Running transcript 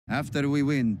After we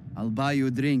win, I'll buy you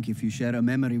a drink if you share a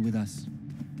memory with us.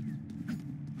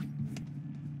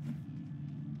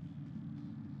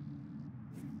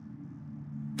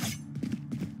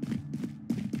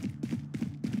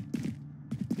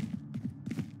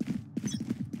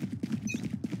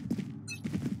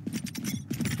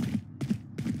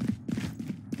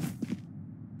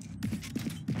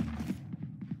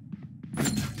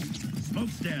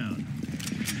 Smoke's down.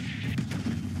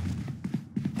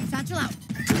 Satchel out.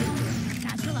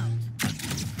 Satchel out.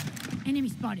 Enemy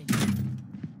spotted.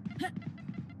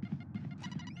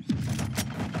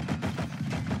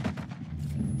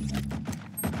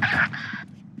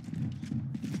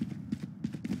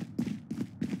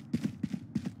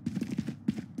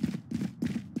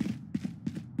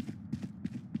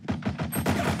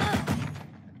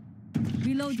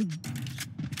 Reloading.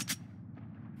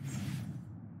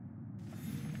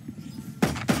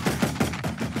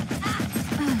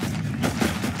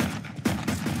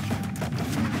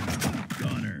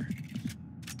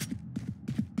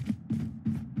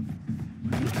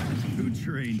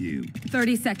 Trained you.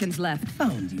 30 seconds left.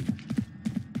 Found you.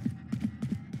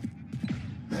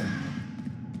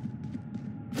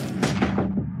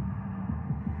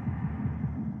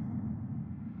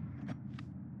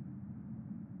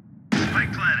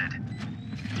 Spike planted.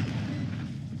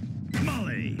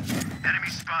 Molly. Enemy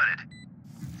spotted.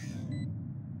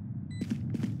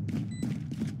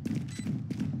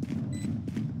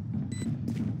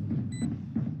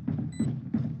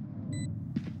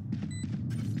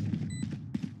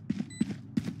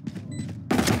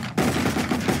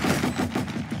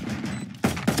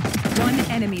 One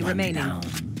enemy remaining.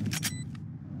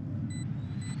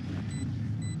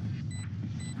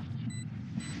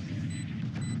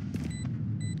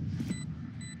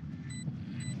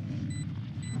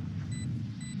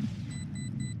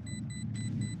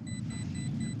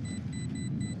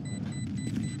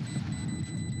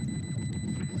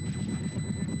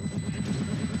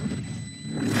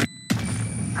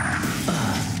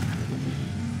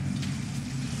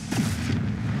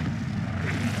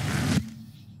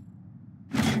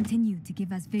 Continue to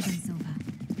give us vision, Silva.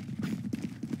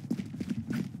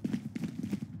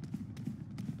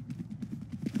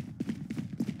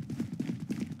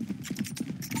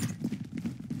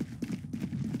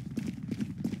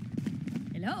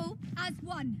 Hello? As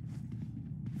one.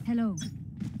 Hello.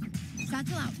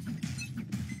 Satchel out.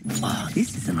 Oh,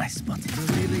 this is a nice spot.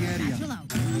 Revealing area. Satchel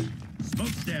out.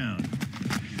 Smoke's down.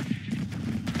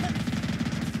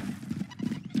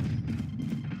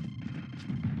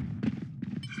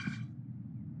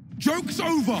 Joke's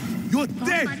over! You're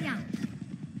dead!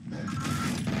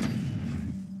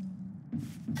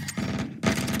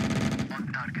 On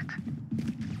target.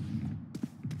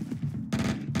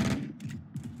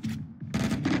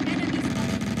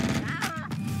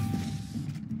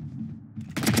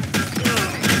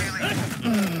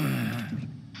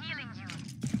 Healing you.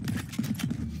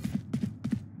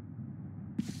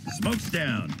 Smoke's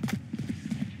down.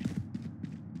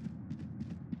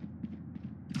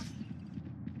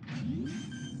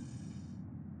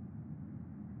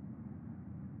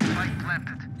 Spike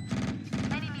planted.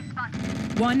 Enemy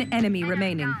spotted. One enemy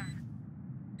remaining.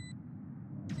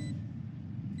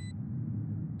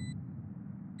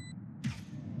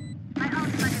 My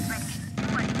ultimate is ready.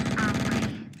 What is our way?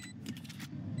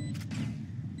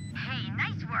 Hey,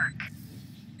 nice work.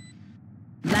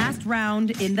 Last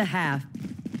round in the half.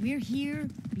 We're here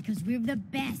because we're the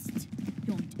best.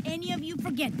 Don't any of you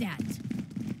forget that.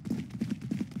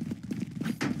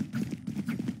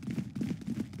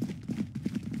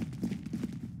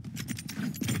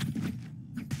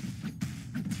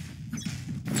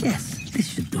 Yes, this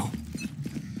should do.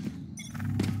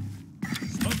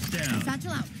 Smoke's down.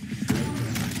 Satchel out.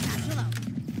 Satchel out.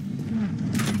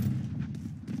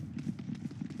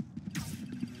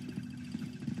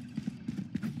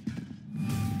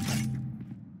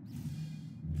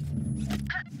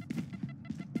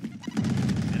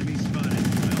 Enemy spotted.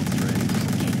 My ult's ready.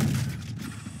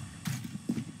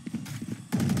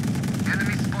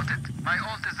 Enemy spotted. My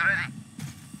ult is ready.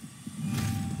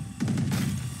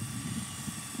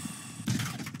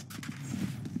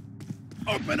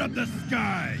 Open up the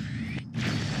sky!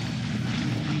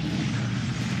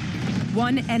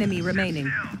 One enemy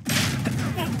remaining.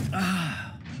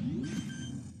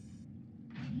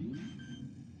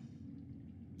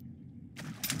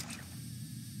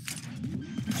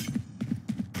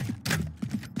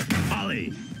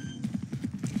 Molly!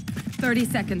 30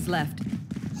 seconds left.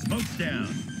 Smoke's down.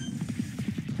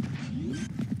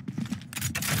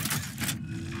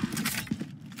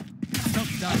 Shot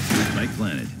down. Spike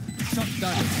planted. Shot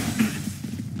down.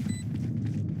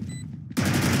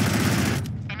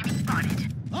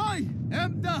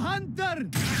 hunter!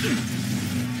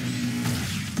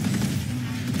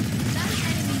 That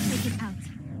enemy taken out.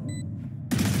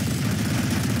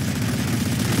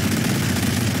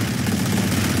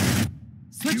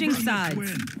 Switching You run this sides.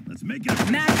 win. Let's make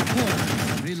it. Match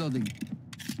point. Reloading.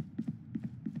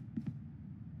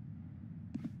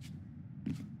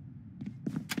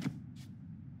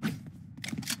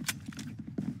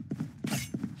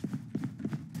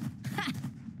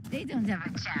 They don't have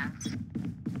a chance.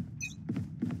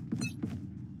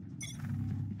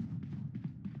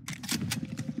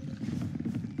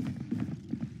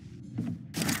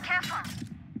 Careful.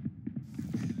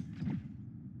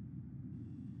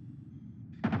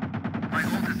 My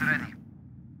ult is ready.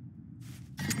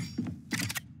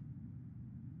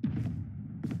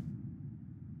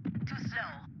 Too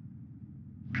slow.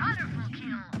 Colorful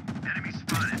kill. Enemy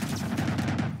spotted.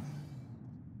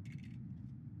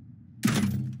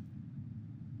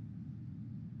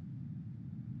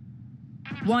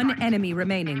 One enemy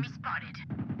remaining. Enemy spotted.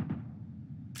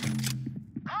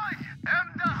 I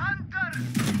am the hunter.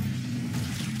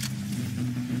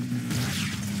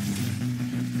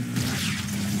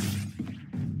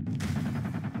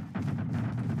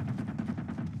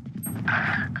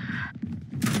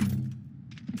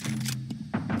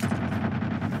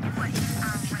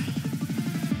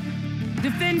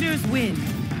 Defenders win.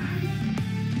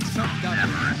 Shot down.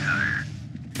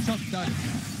 Shot down.